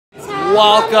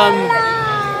Welcome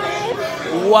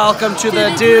to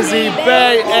the Disney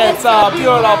Bay. It's a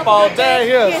beautiful day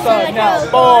here, so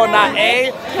now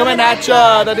Bona coming at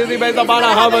ya. The Disney Bay's about to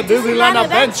have a Disneyland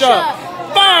adventure.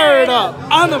 Fired up!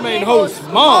 I'm the main host,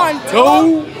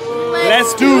 Monto.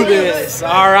 Let's do this.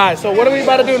 All right. So what are we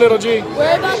about to do, little G?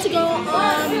 We're about to go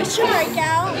on Mission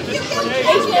Breakout, aka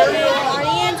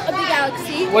Guardians of the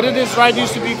Galaxy. What did this ride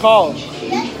used to be called?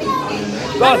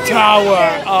 The Tower.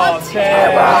 Okay.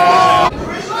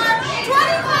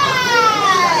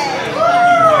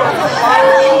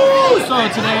 So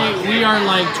today we are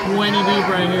like 20 deep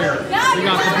right here. We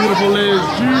got the beautiful Liz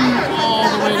G all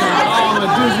the way down, all the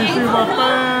Disney Fever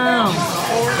fam.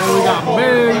 And we got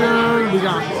Megan, we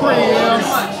got Chris,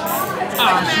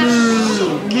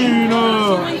 Ashley, Nina,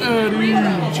 Eddie,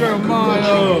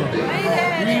 Jeremiah.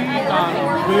 We got a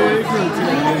big group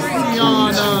today.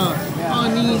 Tiana,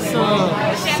 Anissa,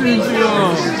 Cynthia.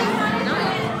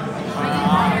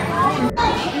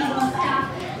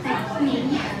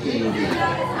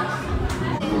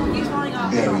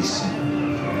 Very soon.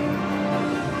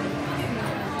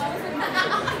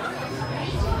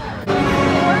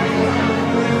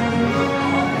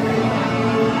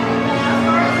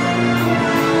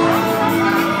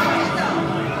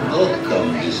 Welcome,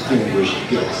 distinguished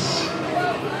guests,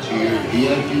 to your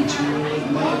VIP tour of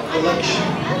my collection.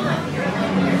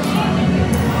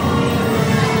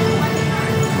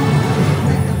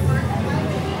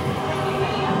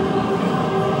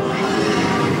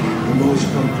 Most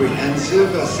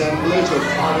comprehensive assemblage of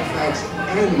artifacts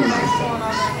and life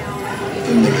forms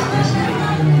in the galaxy.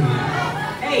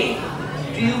 Hey,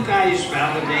 do you guys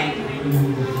validate?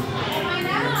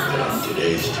 On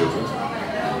today's tour,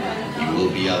 you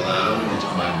will be allowed into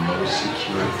my most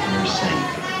secure inner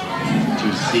sanctum to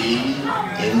see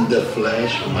in the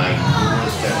flesh my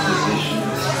newest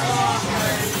acquisitions.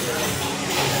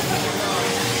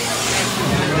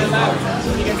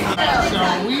 So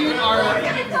we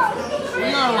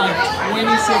are like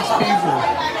 26 people.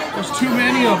 There's too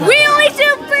many of us. We only do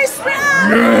first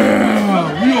round. Yeah,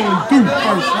 we only do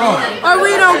first row. Or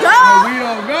we don't go. We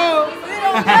don't go.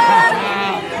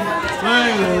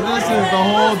 This is the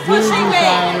whole Disney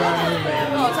side right here.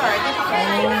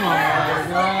 Oh my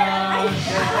gosh.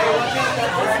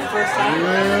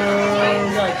 Yeah,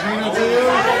 we got Gina too.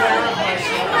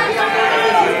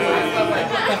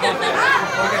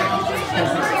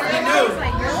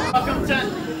 Welcome to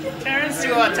Terrence to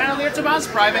Tanner Tomas'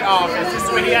 private office. This is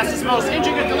where he has his most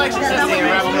intricate collection system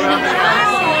raveled around the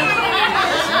galaxy.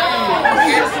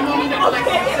 Here's the moment that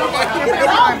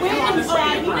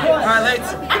Alright, let's.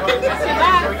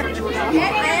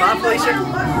 Bye, Felicia.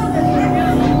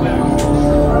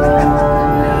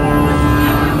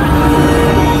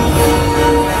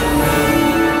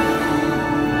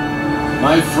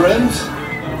 My friends,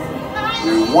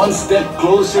 you're one step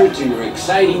closer to your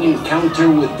exciting encounter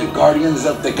with the Guardians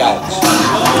of the Galaxy.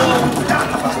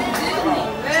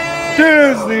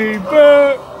 Disney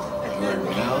Bay. You're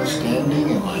now standing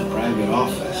in my private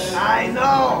office. I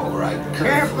know. Where I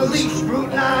Carefully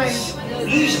scrutinize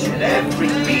each and every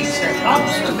piece that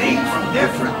comes to me from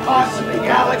different parts of the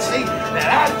galaxy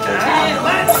that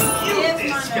let's mute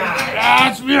this guy.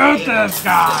 Let's mute this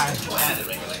guy.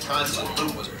 Constant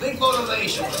loop was big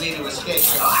motivation for me to escape.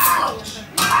 Ouch!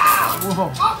 Ouch!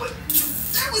 Whoa.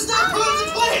 That was not part of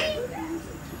the plan!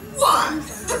 What?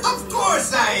 Of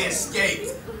course I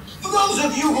escaped! For those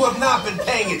of you who have not been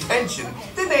paying attention,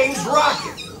 the name's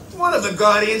Rocket, one of the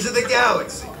Guardians of the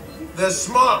Galaxy. The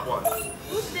smart one.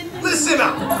 Listen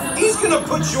up! He's gonna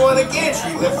put you on a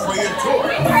gantry lift for your tour.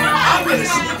 I'm gonna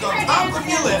sneak on top of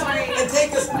your lift and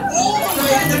take us all the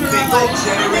way to the big old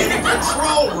generator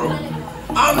control room.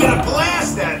 I'm gonna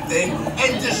blast that thing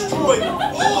and destroy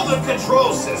all the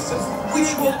control systems,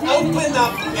 which will open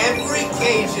up every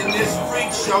cage in this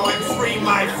freak show and free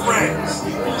my friends.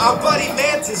 Our buddy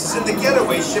Mantis is in the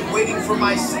getaway ship waiting for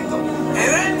my signal, and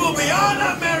then we'll be on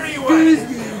a merry way.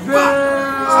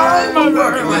 I won't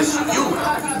work unless you help.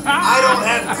 I don't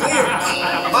have clearance.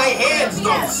 My hands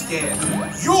don't scan.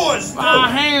 Yours do. My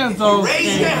hands don't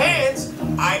Raise scan. your hands.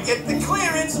 I get the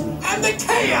clearance, and the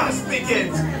chaos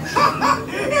begins.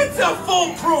 It's a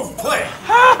foolproof plan.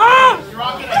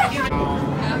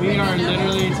 We are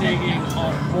literally taking a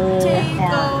full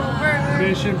part.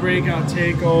 Mission Breakout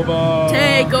Takeover.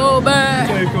 Takeover.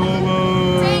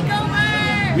 Takeover.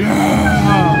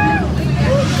 Yeah.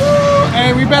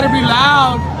 Hey, we better be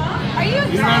loud. Are you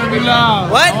You better be loud.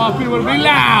 What? I want people to be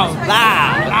loud.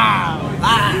 Loud.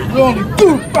 Loud. We only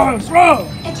do first row.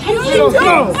 You do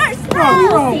first round.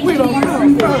 We don't go.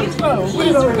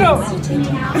 We don't go.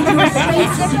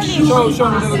 Show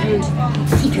me another dude.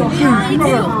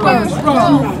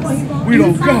 We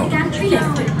don't go. Gantry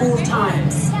left at all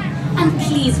times. And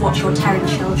please watch your terror,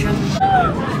 children.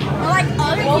 Like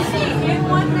other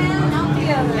one man, not the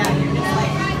other.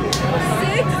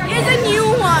 6 is a new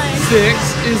one.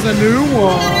 6 is a new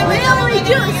one. We only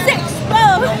do 6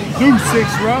 rows. Do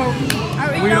 6 rows.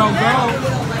 We don't go.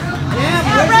 Yeah.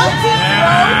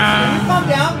 Calm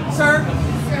down, sir.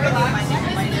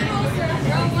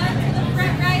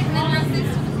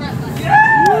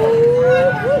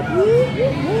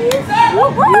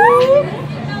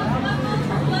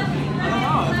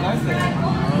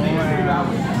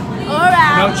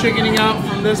 Alright. No chickening out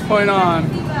from this point on.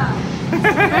 We're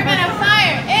gonna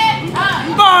fire it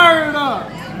up. Fire it up!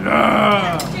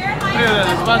 Yeah! Look at that.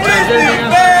 It's about to be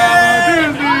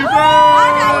Disney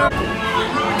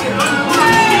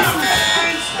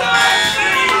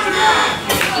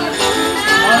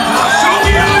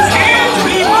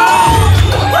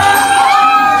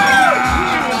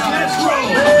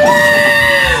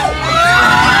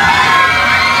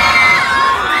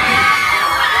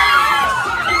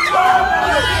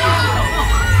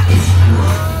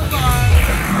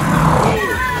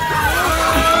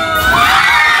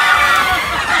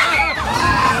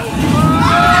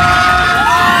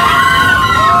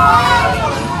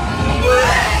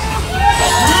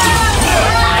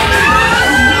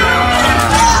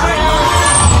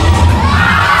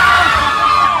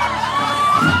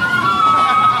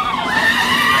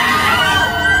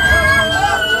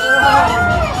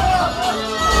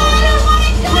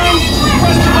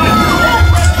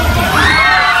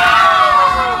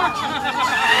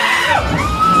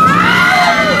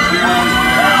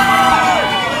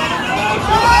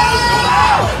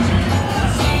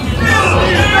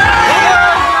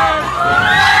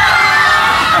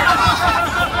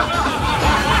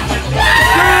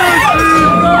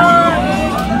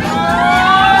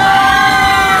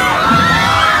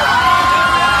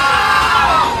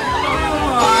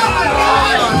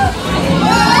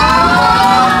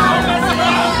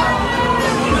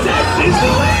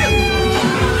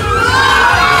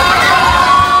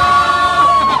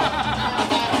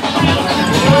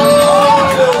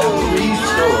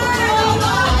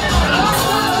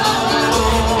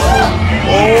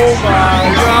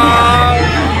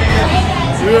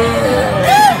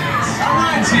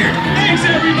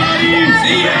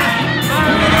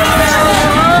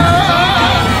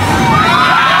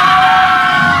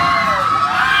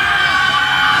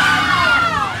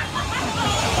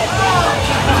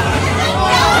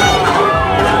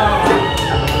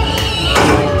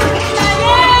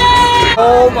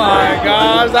Oh my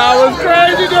gosh, that was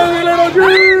crazy, Disney Little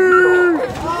Dream!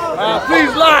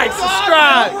 Please like,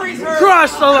 subscribe,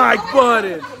 crush the like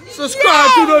button,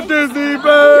 subscribe to the Disney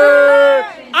Bay.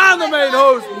 I'm the main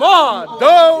host,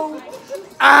 Mondo.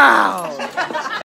 Ow!